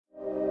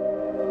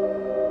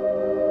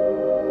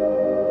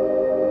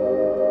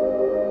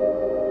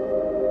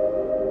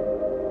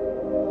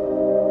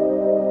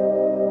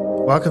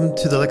Welcome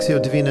to the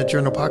Lectio Divina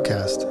Journal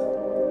Podcast.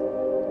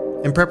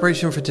 In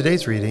preparation for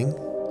today's reading,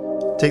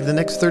 take the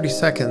next 30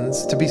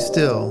 seconds to be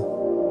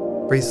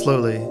still. Breathe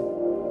slowly.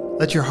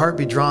 Let your heart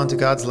be drawn to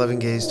God's loving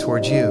gaze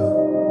towards you.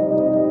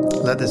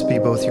 Let this be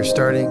both your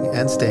starting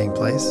and staying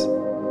place,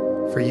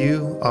 for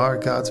you are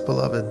God's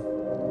beloved.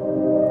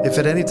 If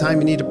at any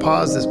time you need to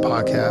pause this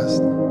podcast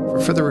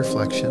for further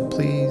reflection,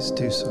 please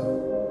do so.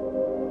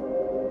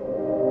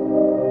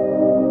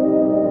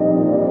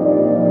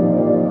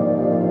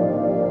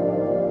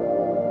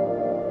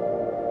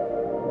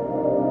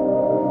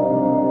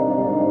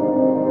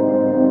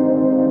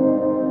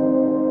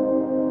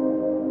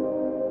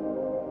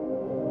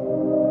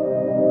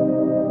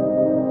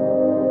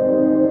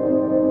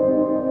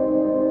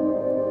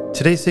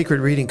 Today's sacred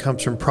reading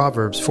comes from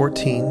Proverbs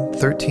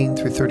 14:13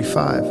 through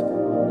 35.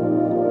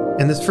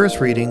 In this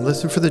first reading,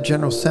 listen for the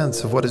general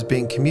sense of what is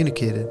being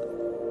communicated.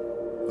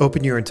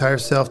 Open your entire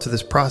self to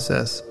this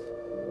process.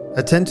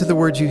 Attend to the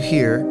words you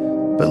hear,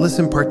 but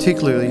listen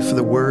particularly for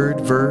the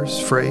word, verse,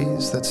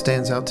 phrase that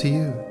stands out to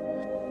you.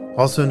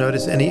 Also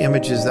notice any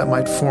images that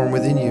might form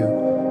within you,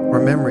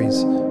 or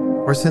memories,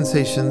 or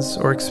sensations,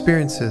 or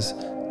experiences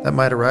that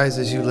might arise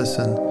as you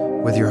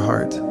listen with your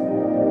heart.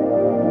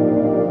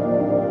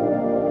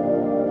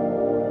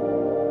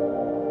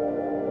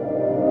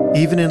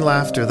 Even in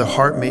laughter, the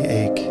heart may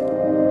ache,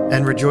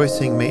 and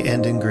rejoicing may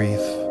end in grief.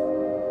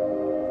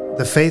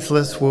 The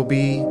faithless will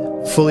be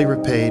fully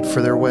repaid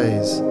for their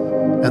ways,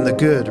 and the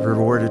good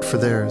rewarded for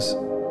theirs.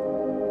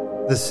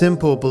 The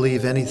simple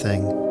believe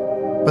anything,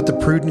 but the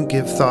prudent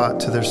give thought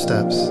to their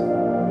steps.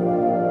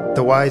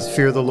 The wise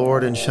fear the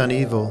Lord and shun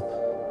evil,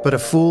 but a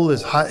fool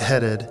is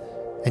hot-headed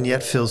and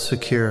yet feels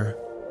secure.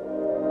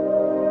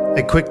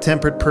 A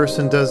quick-tempered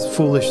person does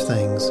foolish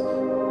things,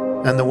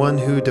 and the one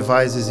who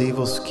devises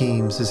evil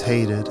schemes is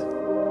hated.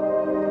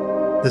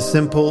 The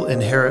simple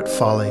inherit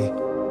folly,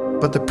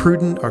 but the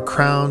prudent are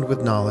crowned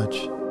with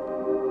knowledge.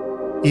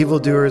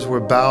 Evildoers will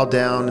bow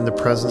down in the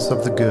presence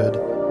of the good,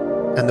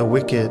 and the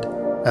wicked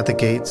at the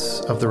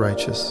gates of the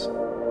righteous.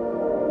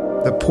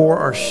 The poor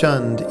are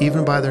shunned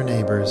even by their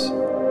neighbors,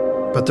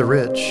 but the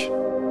rich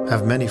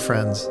have many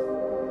friends.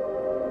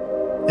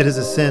 It is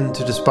a sin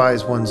to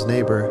despise one's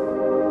neighbor,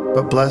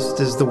 but blessed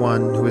is the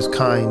one who is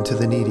kind to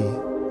the needy.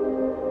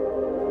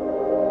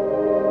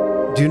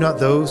 Do not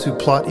those who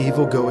plot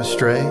evil go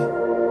astray,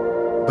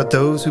 but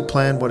those who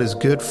plan what is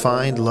good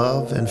find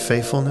love and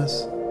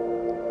faithfulness?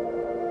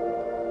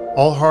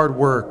 All hard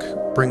work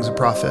brings a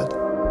profit,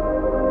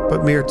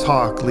 but mere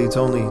talk leads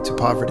only to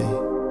poverty.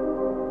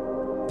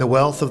 The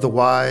wealth of the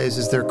wise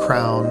is their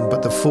crown,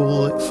 but the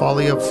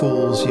folly of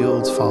fools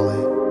yields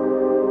folly.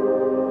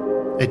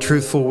 A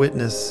truthful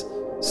witness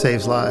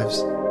saves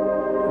lives,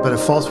 but a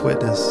false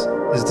witness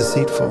is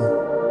deceitful.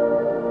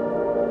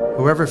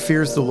 Whoever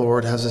fears the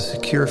Lord has a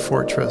secure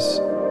fortress,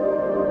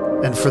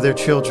 and for their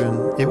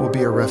children it will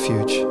be a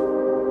refuge.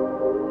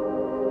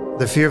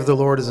 The fear of the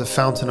Lord is a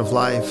fountain of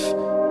life,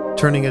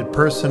 turning a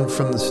person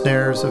from the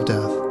snares of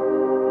death.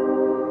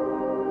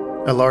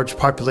 A large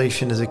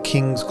population is a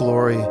king's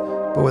glory,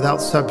 but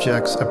without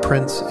subjects a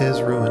prince is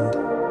ruined.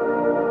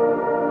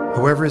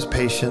 Whoever is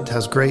patient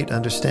has great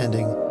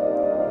understanding,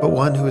 but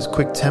one who is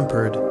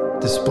quick-tempered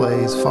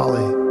displays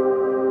folly.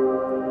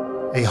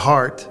 A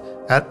heart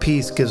at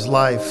peace gives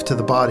life to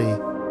the body,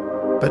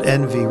 but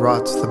envy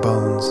rots the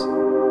bones.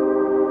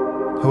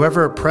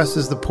 Whoever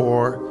oppresses the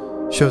poor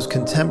shows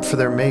contempt for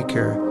their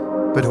maker,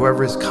 but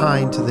whoever is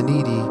kind to the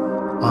needy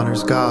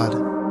honors God.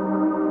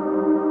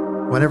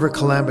 Whenever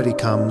calamity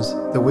comes,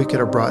 the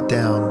wicked are brought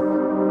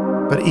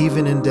down, but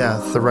even in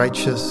death the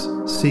righteous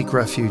seek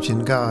refuge in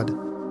God.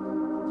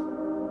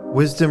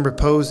 Wisdom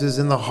reposes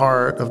in the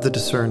heart of the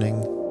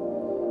discerning,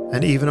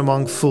 and even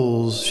among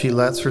fools she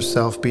lets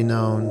herself be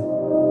known.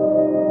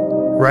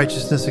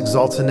 Righteousness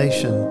exalts a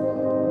nation,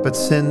 but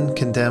sin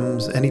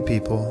condemns any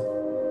people.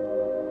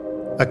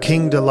 A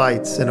king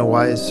delights in a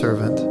wise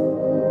servant,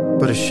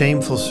 but a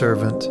shameful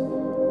servant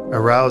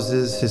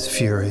arouses his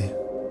fury.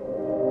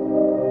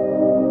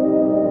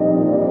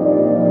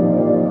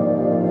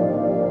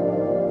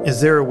 Is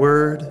there a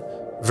word,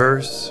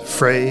 verse,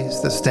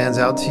 phrase that stands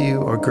out to you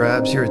or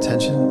grabs your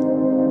attention?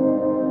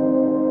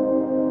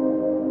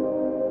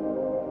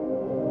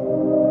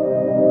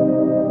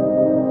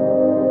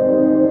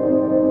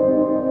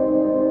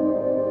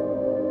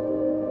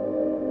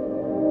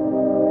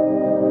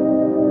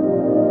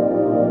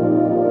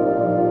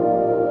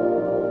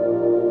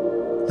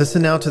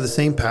 Listen now to the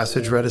same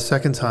passage read a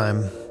second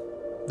time.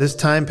 This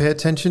time, pay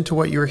attention to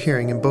what you are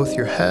hearing in both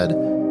your head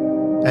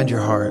and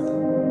your heart.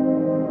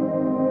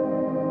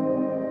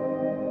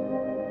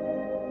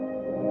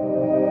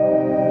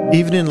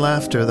 Even in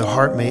laughter, the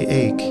heart may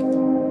ache,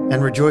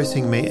 and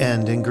rejoicing may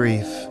end in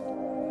grief.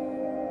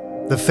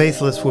 The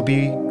faithless will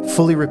be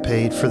fully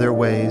repaid for their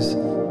ways,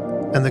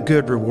 and the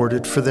good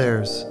rewarded for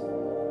theirs.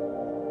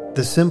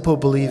 The simple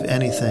believe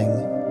anything,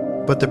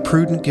 but the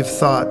prudent give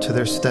thought to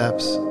their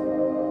steps.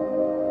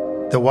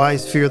 The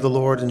wise fear the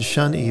Lord and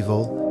shun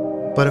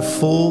evil, but a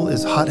fool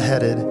is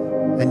hot-headed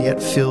and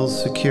yet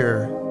feels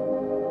secure.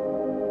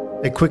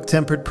 A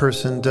quick-tempered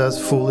person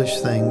does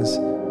foolish things,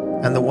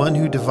 and the one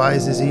who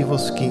devises evil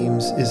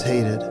schemes is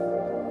hated.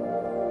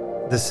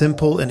 The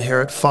simple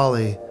inherit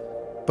folly,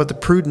 but the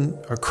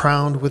prudent are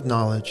crowned with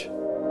knowledge.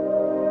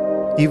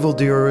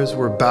 Evildoers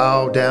will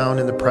bow down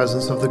in the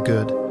presence of the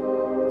good,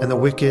 and the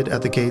wicked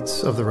at the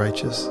gates of the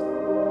righteous.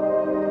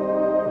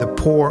 The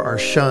poor are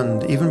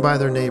shunned even by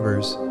their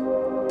neighbors,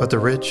 but the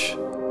rich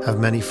have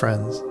many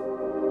friends.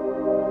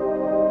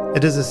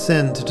 It is a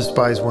sin to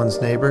despise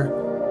one's neighbor,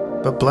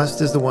 but blessed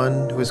is the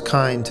one who is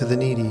kind to the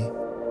needy.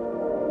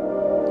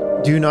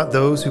 Do not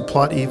those who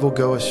plot evil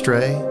go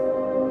astray?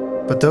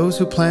 But those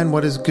who plan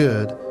what is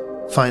good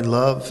find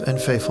love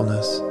and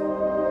faithfulness.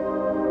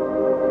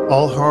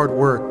 All hard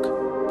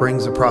work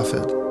brings a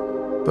profit,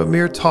 but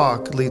mere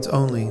talk leads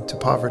only to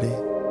poverty.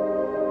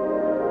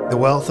 The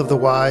wealth of the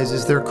wise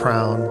is their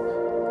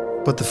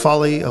crown, but the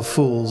folly of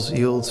fools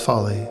yields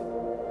folly.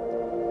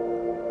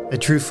 A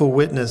truthful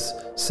witness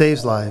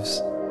saves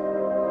lives,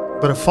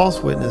 but a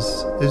false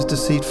witness is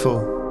deceitful.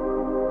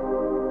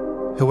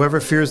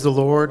 Whoever fears the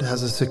Lord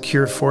has a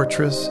secure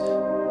fortress,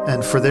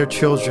 and for their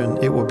children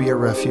it will be a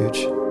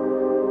refuge.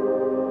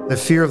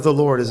 The fear of the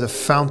Lord is a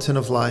fountain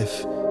of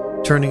life,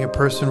 turning a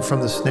person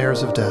from the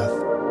snares of death.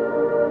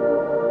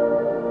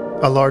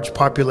 A large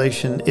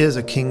population is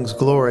a king's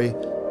glory,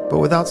 but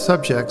without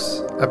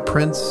subjects, a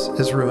prince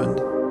is ruined.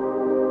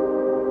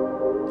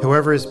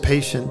 Whoever is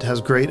patient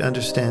has great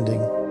understanding,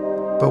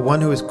 but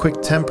one who is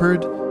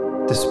quick-tempered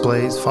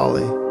displays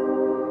folly.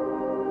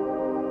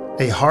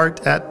 A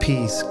heart at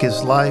peace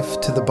gives life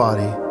to the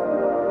body,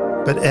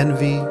 but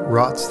envy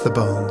rots the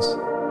bones.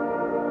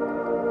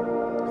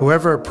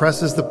 Whoever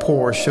oppresses the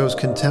poor shows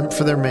contempt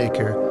for their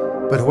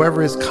Maker, but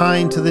whoever is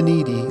kind to the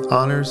needy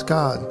honors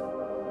God.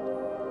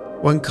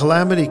 When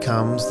calamity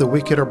comes, the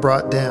wicked are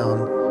brought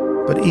down,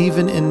 but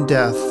even in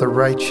death the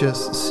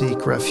righteous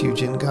seek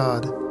refuge in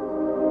God.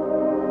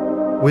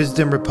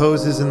 Wisdom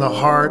reposes in the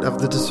heart of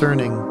the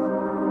discerning,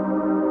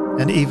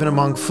 and even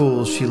among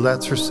fools she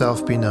lets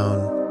herself be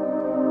known.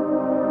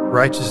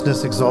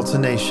 Righteousness exalts a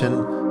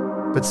nation,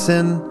 but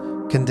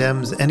sin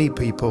condemns any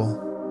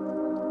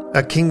people.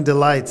 A king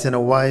delights in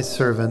a wise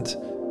servant,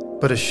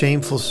 but a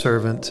shameful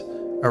servant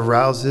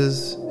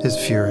arouses his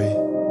fury.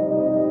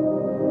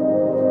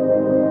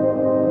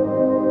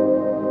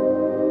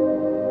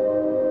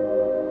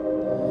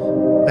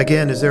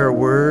 Again, is there a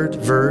word,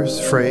 verse,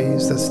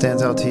 phrase that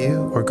stands out to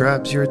you or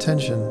grabs your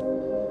attention?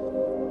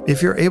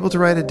 If you're able to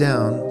write it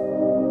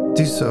down,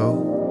 do so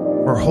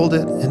or hold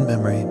it in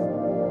memory.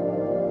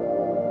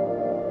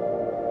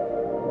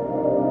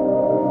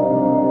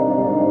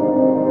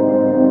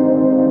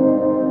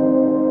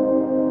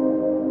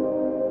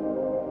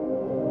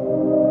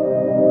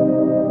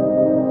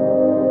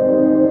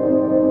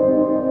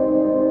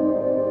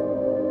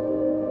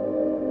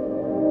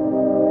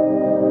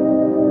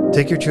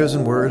 Take your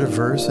chosen word or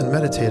verse and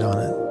meditate on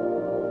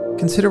it.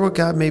 Consider what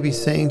God may be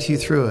saying to you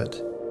through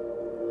it.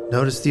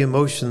 Notice the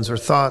emotions or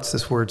thoughts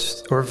this word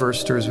or verse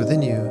stirs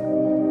within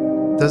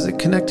you. Does it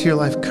connect to your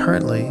life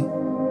currently?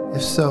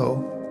 If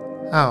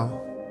so, how?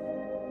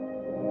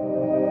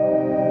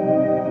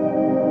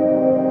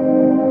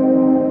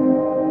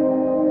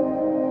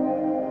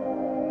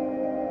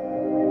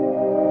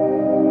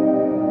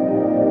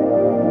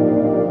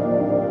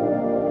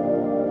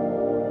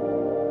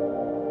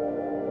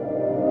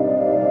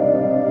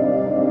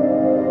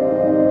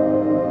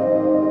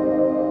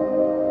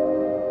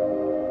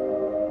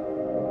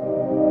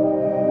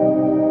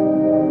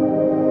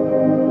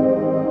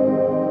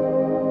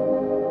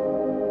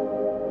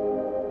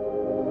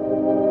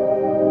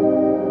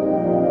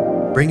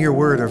 Bring your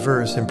word or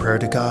verse in prayer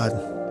to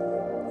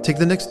God. Take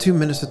the next 2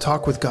 minutes to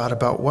talk with God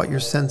about what you're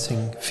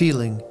sensing,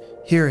 feeling,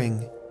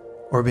 hearing,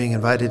 or being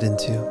invited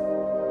into.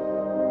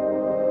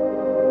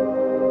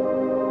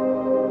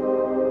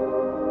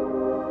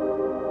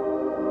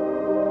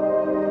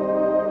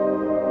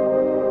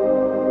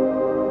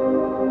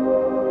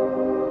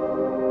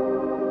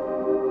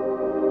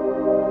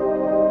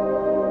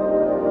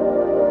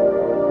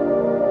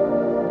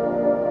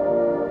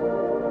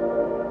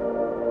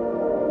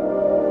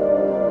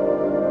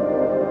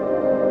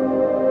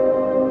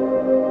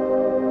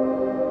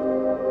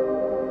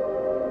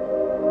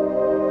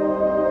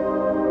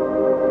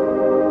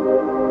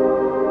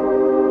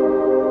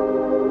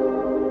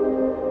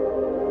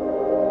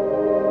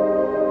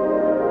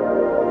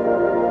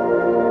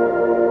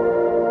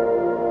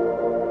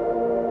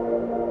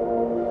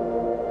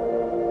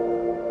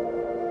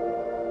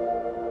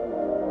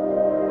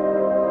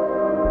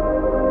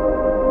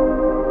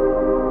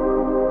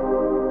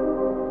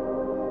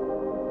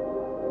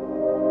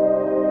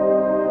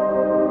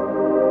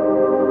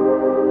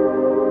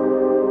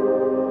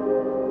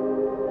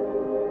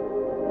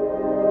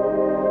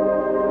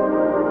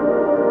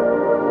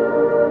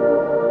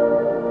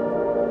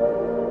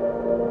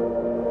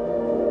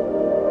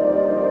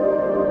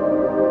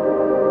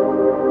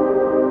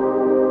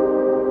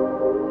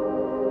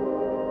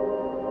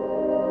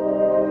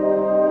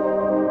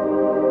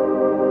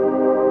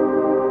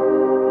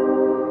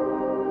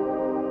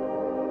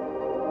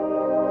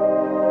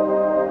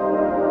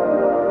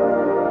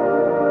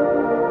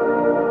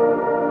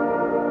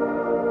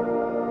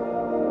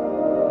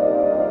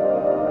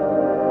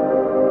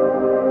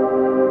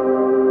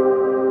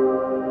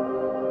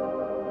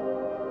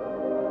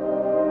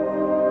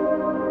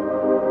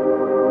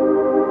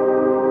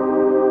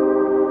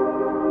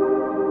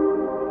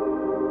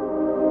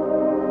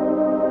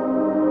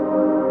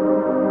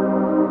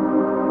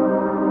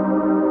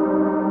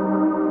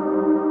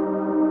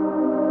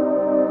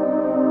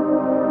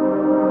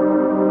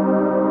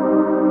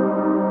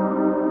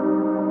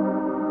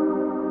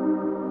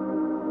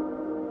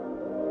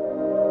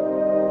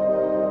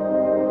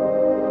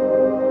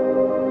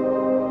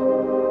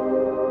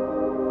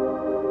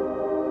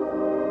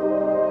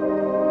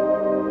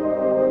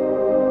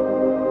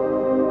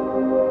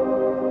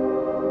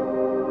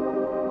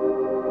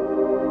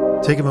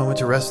 Take a moment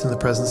to rest in the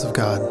presence of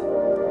God.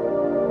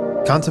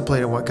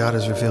 Contemplate on what God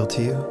has revealed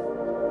to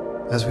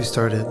you. As we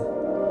started,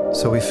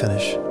 so we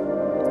finish,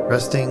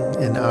 resting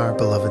in our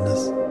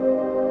belovedness.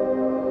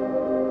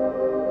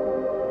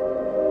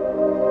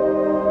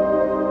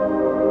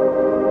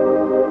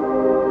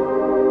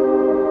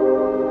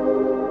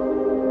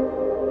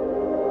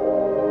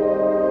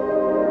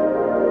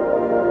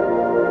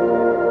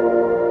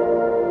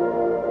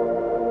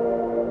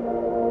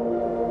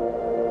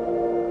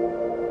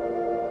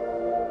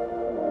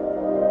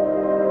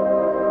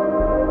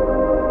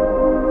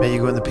 May you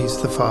go in the peace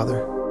of the Father,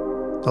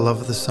 the love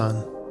of the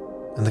Son,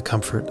 and the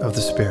comfort of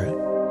the Spirit.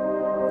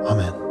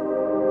 Amen.